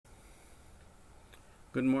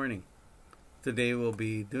Good morning. Today we'll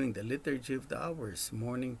be doing the Liturgy of the Hours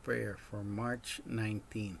morning prayer for March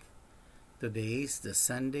 19th. Today is the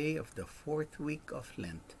Sunday of the fourth week of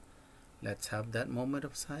Lent. Let's have that moment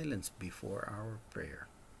of silence before our prayer.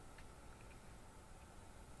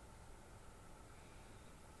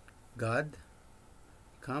 God,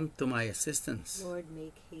 come to my assistance. Lord,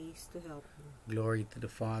 make haste to help me. Glory to the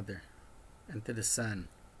Father, and to the Son,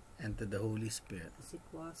 and to the Holy Spirit. As it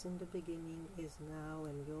was in the beginning, is now,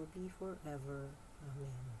 and will be forever.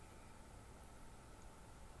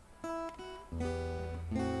 Amen.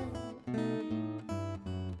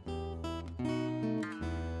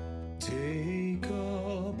 Take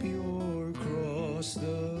up your cross,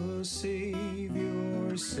 the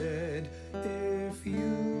Savior said, if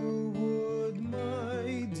you would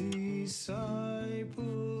my disciple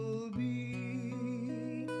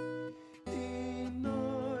be,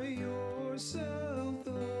 deny yourself,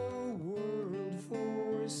 the world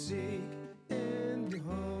forsake, and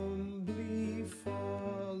humbly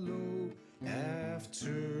follow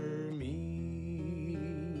after me.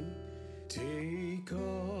 Take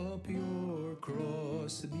up your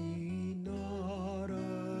cross, be not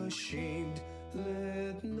ashamed,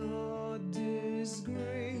 let not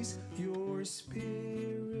disgrace your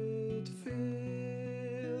spirit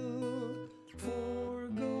fill, for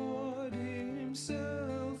God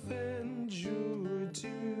himself endured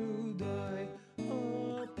to die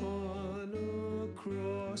upon a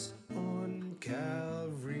cross on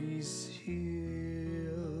Calvary's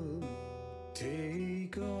hill.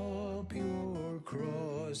 Take up your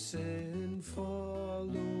cross and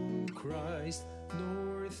follow Christ,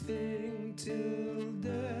 nor think till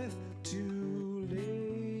death to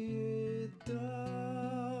lay it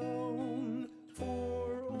down.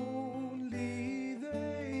 For only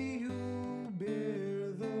they who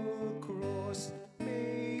bear the cross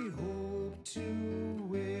may hope to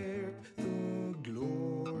wear the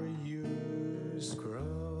glorious crown.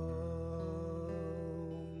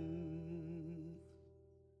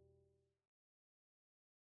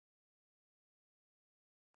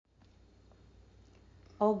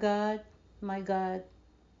 O God, my God,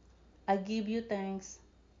 I give you thanks.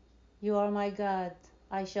 You are my God.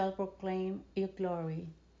 I shall proclaim your glory.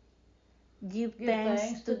 Give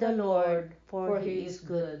thanks to the Lord, for he is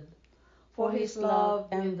good, for his love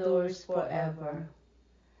endures forever.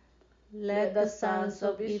 Let the sons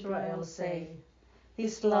of Israel say,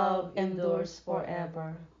 his love endures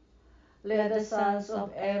forever. Let the sons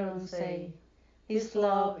of Aaron say, his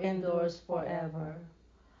love endures forever.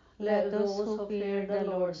 Let those who fear the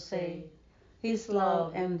Lord say, his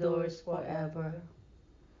love endures forever.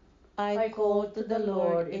 I called to the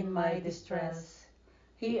Lord in my distress.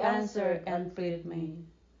 He answered and freed me.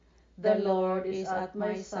 The Lord is at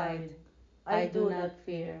my side. I do not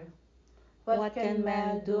fear. What can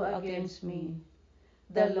man do against me?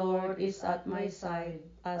 The Lord is at my side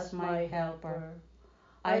as my helper.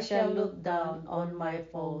 I shall look down on my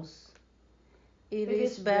foes. It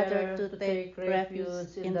is better to take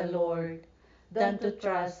refuge in the Lord than to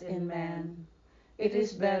trust in man. It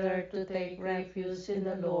is better to take refuge in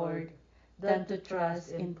the Lord than to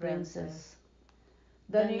trust in princes.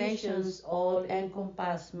 The nations all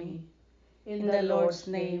encompass me. In the Lord's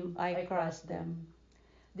name I crush them.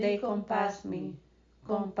 They compass me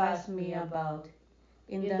about.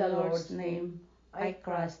 In the Lord's name I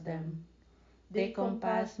crush them. They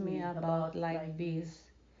compass me about like bees.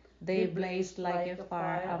 They blaze like a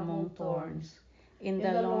fire among thorns. In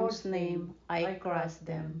the Lord's name I crush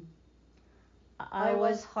them. I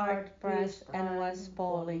was hard pressed and was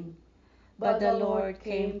falling, but the Lord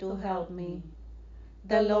came to help me.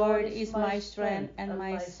 The Lord is my strength and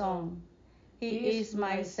my song. He is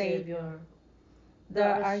my Savior.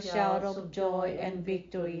 There are shouts of joy and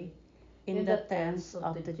victory in the tents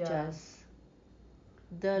of the just.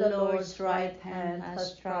 The Lord's right hand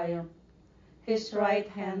has triumphed. His right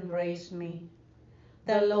hand raised me.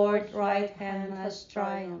 The Lord's right hand has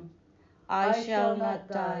triumphed. I shall not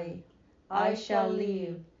die. I shall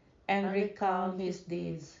live and recount his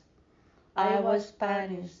deeds. I was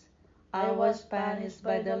punished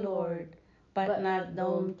by the Lord, but not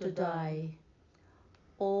doomed to die.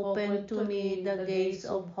 Open to me the gates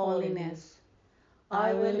of holiness.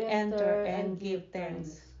 I will enter and give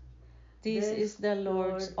thanks. This is the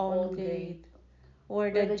Lord's own gate, where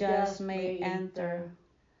the just may enter.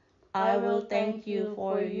 I will thank you,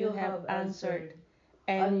 for you have answered,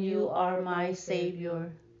 and you are my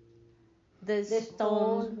Savior. The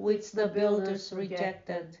stone which the builders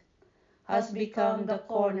rejected has become the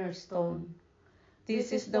cornerstone.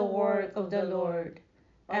 This is the work of the Lord,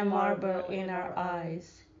 a marvel in our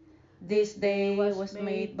eyes. This day was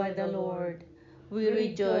made by the Lord. We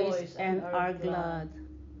rejoice and are glad.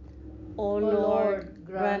 O Lord,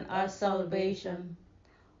 grant us salvation.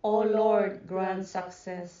 O Lord, grant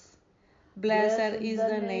success. Blessed is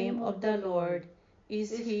the name of the Lord,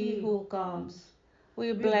 is he who comes.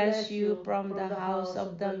 We bless you from the house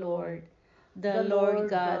of the Lord. The Lord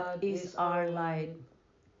God is our light.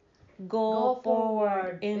 Go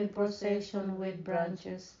forward in procession with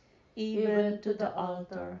branches, even to the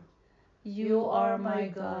altar. You are my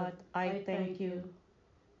God, I thank you.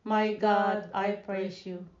 My God, I praise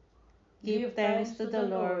you. Give thanks to the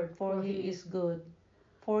Lord, for he is good,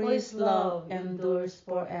 for his love endures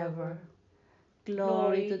forever.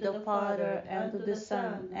 Glory to the Father, and to the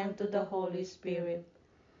Son, and to the Holy Spirit,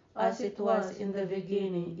 as it was in the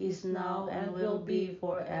beginning, is now, and will be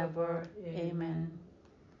forever. Amen.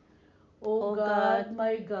 O God,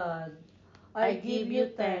 my God, I give you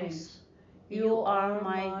thanks. You are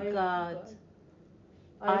my God.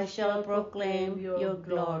 I shall proclaim your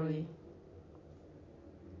glory.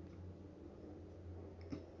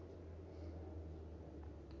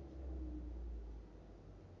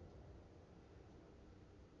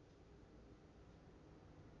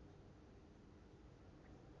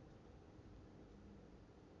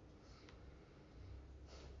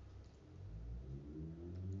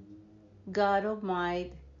 God of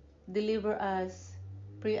might, deliver us,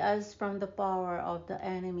 free us from the power of the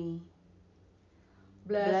enemy.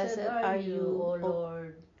 Blessed are you, O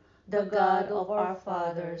Lord, the God of our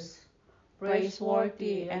fathers,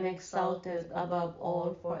 praiseworthy and exalted above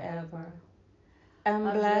all forever.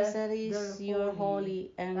 And blessed is your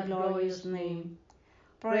holy and glorious name,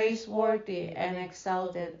 praiseworthy and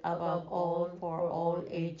exalted above all for all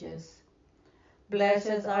ages.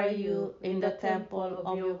 Blessed are you in the temple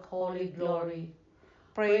of your holy glory,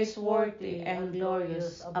 praiseworthy and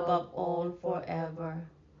glorious above all forever.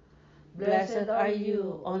 Blessed are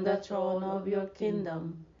you on the throne of your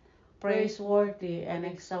kingdom, praiseworthy and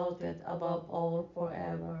exalted above all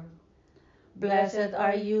forever. Blessed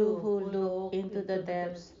are you who look into the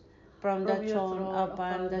depths from the throne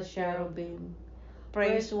upon the cherubim,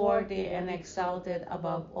 praiseworthy and exalted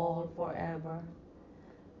above all forever.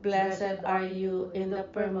 Blessed are you in the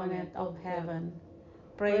firmament of heaven,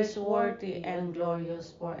 praiseworthy and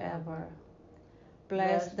glorious forever.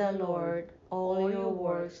 Bless the Lord, all your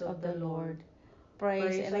works of the Lord.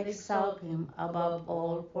 Praise and exalt him above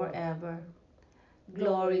all forever.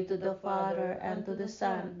 Glory to the Father, and to the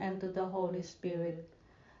Son, and to the Holy Spirit,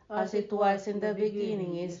 as it was in the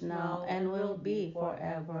beginning, is now, and will be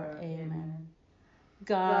forever. Amen.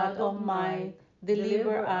 God of might,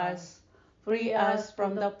 deliver us, free us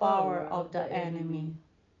from the power of the enemy.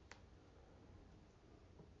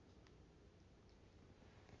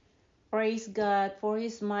 Praise God for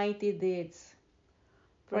his mighty deeds.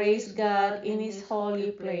 Praise God in his holy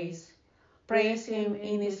place. Praise him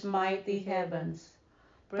in his mighty heavens.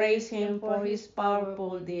 Praise him for his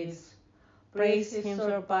powerful deeds. Praise him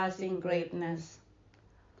surpassing greatness.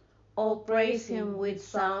 Oh, praise him with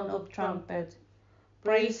sound of trumpet.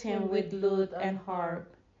 Praise him with lute and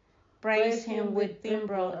harp. Praise him with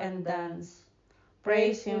timbrel and dance.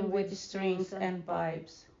 Praise him with strings and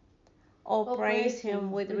pipes. Oh, praise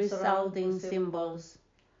him with resounding cymbals.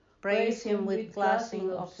 Praise him with clashing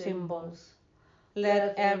of cymbals.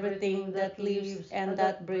 Let everything that lives and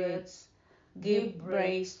that breathes give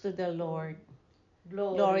praise to the Lord.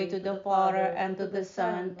 Glory to the Father, and to the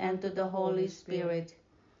Son, and to the Holy Spirit,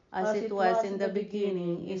 as it was in the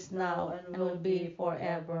beginning, is now, and will be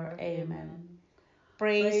forever. Amen.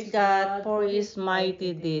 Praise God for his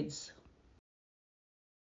mighty deeds.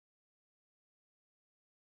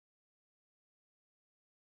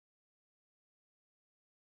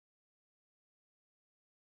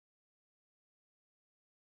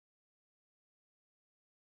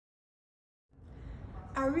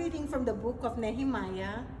 A reading from the book of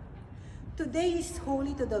Nehemiah. Today is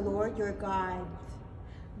holy to the Lord your God.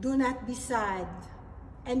 Do not be sad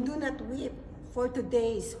and do not weep, for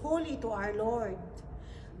today is holy to our Lord.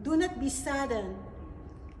 Do not be saddened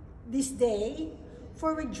this day,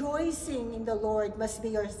 for rejoicing in the Lord must be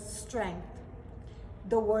your strength.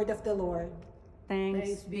 The word of the Lord.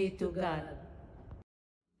 Thanks be to God.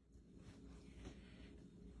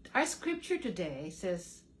 Our scripture today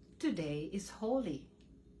says, today is holy.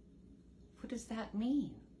 What does that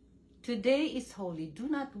mean? Today is holy. Do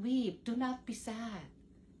not weep. Do not be sad,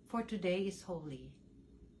 for today is holy.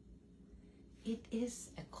 It is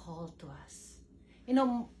a call to us. You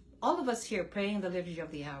know, all of us here praying the Liturgy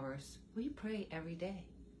of the Hours, we pray every day.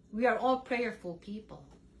 We are all prayerful people.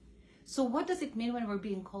 So what does it mean when we're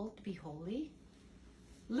being called to be holy?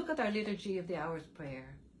 Look at our Liturgy of the Hours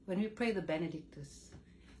prayer. When we pray the Benedictus,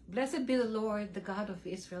 Blessed be the Lord, the God of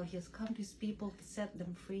Israel. He has come to his people to set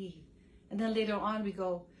them free. And then later on we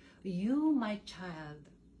go, you, my child,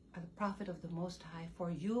 are the prophet of the Most High,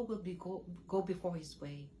 for you will go before his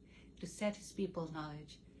way to set his people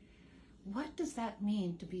knowledge. What does that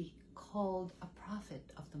mean to be called a prophet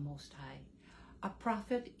of the Most High? A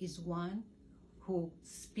prophet is one who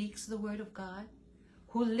speaks the word of God,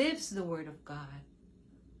 who lives the word of God,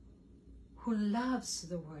 who loves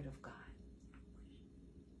the word of God.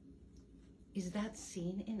 Is that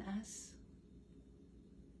seen in us?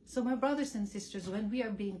 So my brothers and sisters, when we are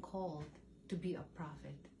being called to be a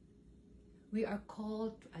prophet, we are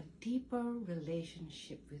called to a deeper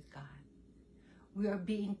relationship with God. We are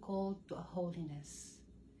being called to a holiness.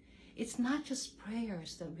 It's not just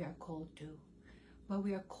prayers that we are called to, but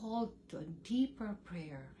we are called to a deeper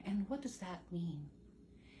prayer. And what does that mean?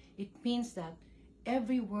 It means that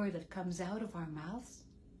every word that comes out of our mouths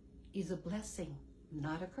is a blessing,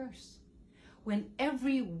 not a curse. When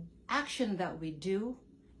every action that we do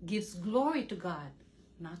gives glory to God,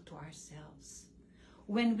 not to ourselves.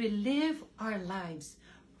 When we live our lives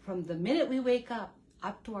from the minute we wake up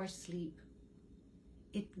to our sleep,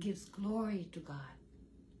 it gives glory to God.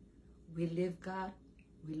 We live God,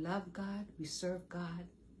 we love God, we serve God.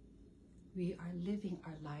 We are living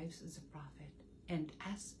our lives as a prophet. And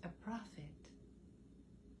as a prophet,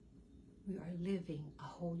 we are living a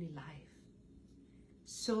holy life.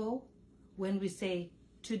 So, when we say,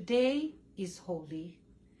 today is holy,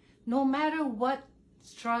 no matter what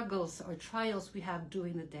struggles or trials we have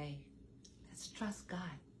during the day, let's trust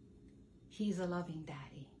God. He's a loving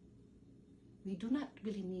daddy. We do not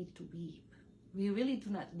really need to weep. We really do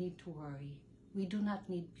not need to worry. We do not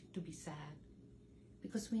need to be sad,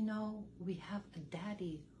 because we know we have a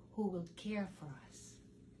daddy who will care for us.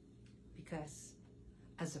 Because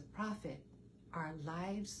as a prophet, our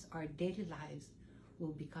lives, our daily lives,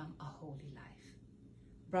 will become a holy life.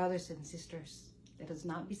 Brothers and sisters, let us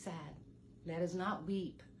not be sad. Let us not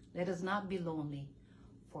weep. Let us not be lonely,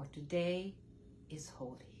 for today is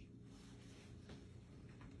holy.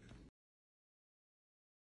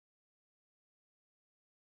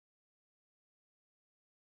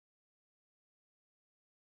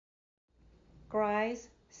 Christ,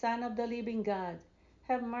 Son of the living God,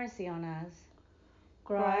 have mercy on us.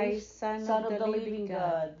 Christ, Son of the living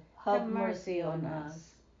God, have mercy on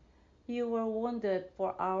us. You were wounded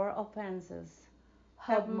for our offenses.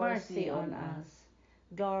 Have mercy on us.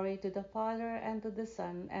 Glory to the Father, and to the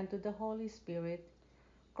Son, and to the Holy Spirit.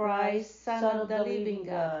 Christ, Son of the living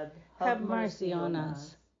God, have mercy on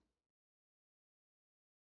us.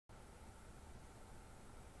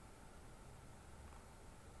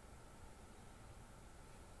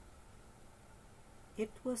 It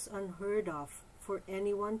was unheard of for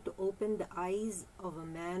anyone to open the eyes of a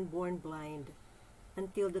man born blind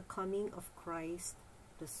until the coming of Christ,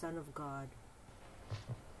 the Son of God.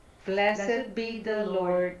 Blessed be the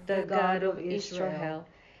Lord, the God of Israel.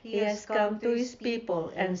 He has come to his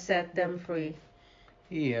people and set them free.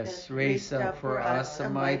 He has raised up for us a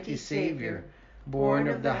mighty Savior, born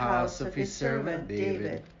of the house of his servant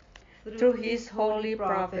David. Through his holy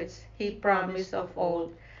prophets, he promised of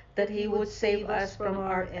old that he would save us from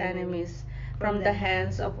our enemies, from the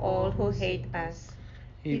hands of all who hate us.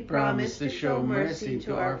 He promised to show mercy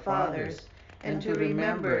to our fathers and to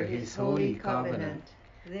remember his holy covenant.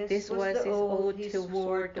 This was the oath he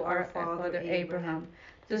swore to our father Abraham,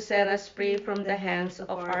 to set us free from the hands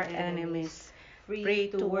of our enemies, free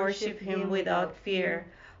to worship him without fear,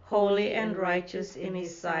 holy and righteous in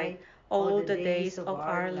his sight all the days of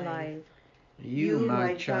our life. You,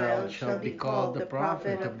 my child, shall be called the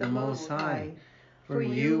prophet of the Most High, for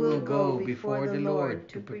you will go before the Lord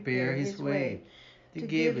to prepare his way, to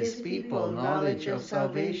give his people knowledge of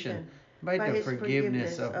salvation by the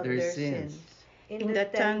forgiveness of their sins. In the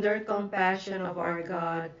tender compassion of our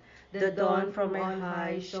God, the dawn from on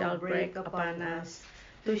high shall break upon us,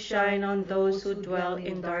 to shine on those who dwell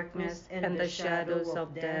in darkness and the shadows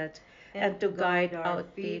of death, and to guide our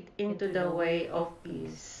feet into the way of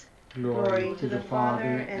peace. Glory to the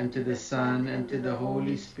Father, and to the Son, and to the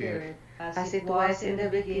Holy Spirit, as it was in the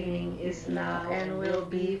beginning, is now, and will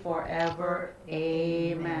be forever.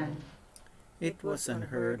 Amen. It was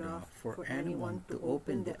unheard of for anyone to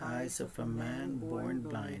open the eyes of a man born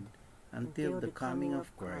blind until the coming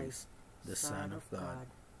of Christ, the Son of God.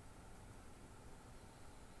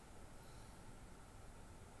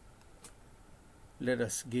 Let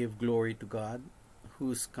us give glory to God,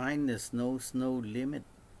 whose kindness knows no limit,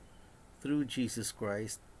 through Jesus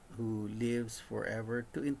Christ, who lives forever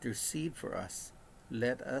to intercede for us.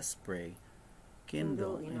 Let us pray.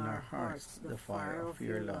 Kindle in our hearts the fire of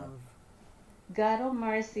your love. God of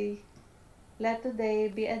mercy, let today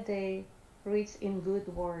be a day rich in good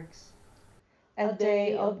works, a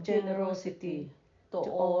day of generosity to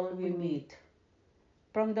all we meet.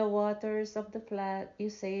 From the waters of the flood you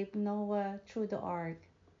saved Noah through the ark.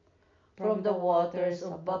 From the waters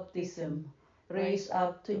of baptism raise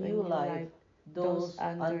up to new life those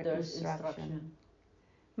under instruction.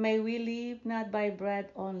 May we live not by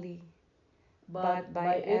bread only, but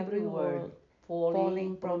by every word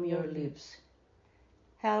falling from your lips.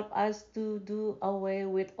 Help us to do away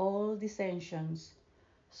with all dissensions,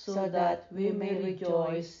 so that we may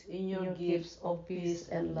rejoice in your gifts of peace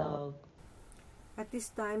and love. At this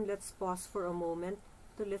time, let's pause for a moment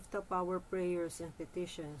to lift up our prayers and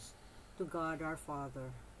petitions to God our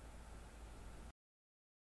Father.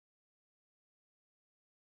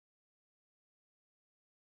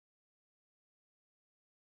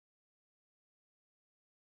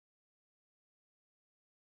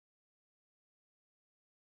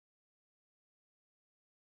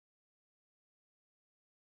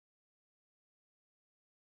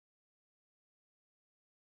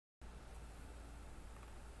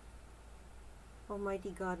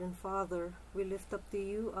 Almighty God and Father, we lift up to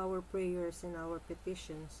you our prayers and our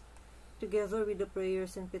petitions, together with the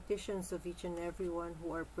prayers and petitions of each and every one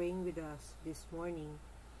who are praying with us this morning.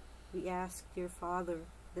 We ask, dear Father,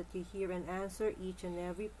 that you hear and answer each and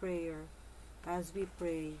every prayer as we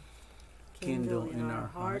pray. Kindle in our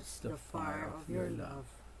hearts the fire of your love.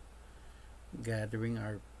 Gathering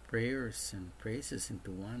our prayers and praises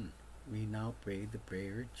into one, we now pray the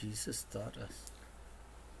prayer Jesus taught us.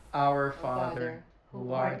 Our Father,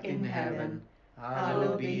 who art in heaven,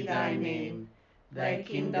 hallowed be thy name. Thy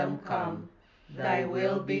kingdom come, thy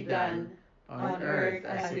will be done, on earth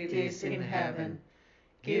as it is in heaven.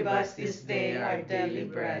 Give us this day our daily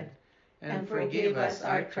bread, and forgive us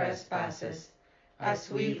our trespasses,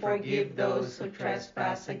 as we forgive those who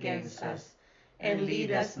trespass against us. And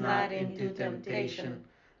lead us not into temptation,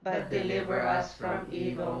 but deliver us from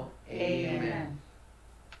evil. Amen.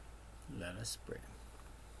 Let us pray.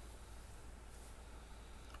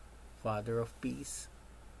 Father of peace,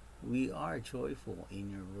 we are joyful in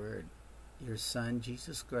your word, your Son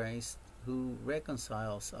Jesus Christ, who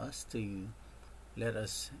reconciles us to you. Let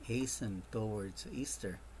us hasten towards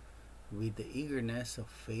Easter with the eagerness of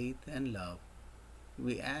faith and love.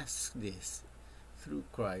 We ask this through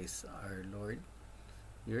Christ our Lord,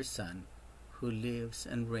 your Son, who lives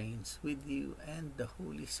and reigns with you and the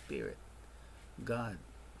Holy Spirit, God,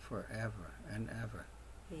 forever and ever.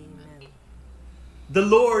 Amen. The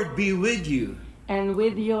Lord be with you. And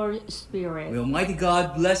with your spirit. May Almighty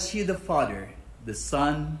God bless you, the Father, the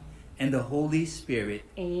Son, and the Holy Spirit.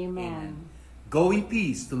 Amen. Go in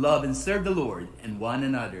peace to love and serve the Lord and one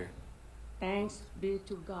another. Thanks be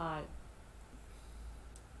to God.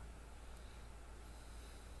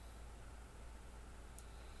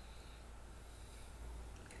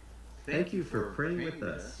 Thank you for praying with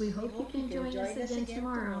us. We hope you can join us again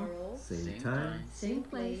tomorrow. Same time, Same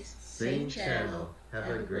place, same channel. Have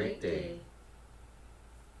a great day.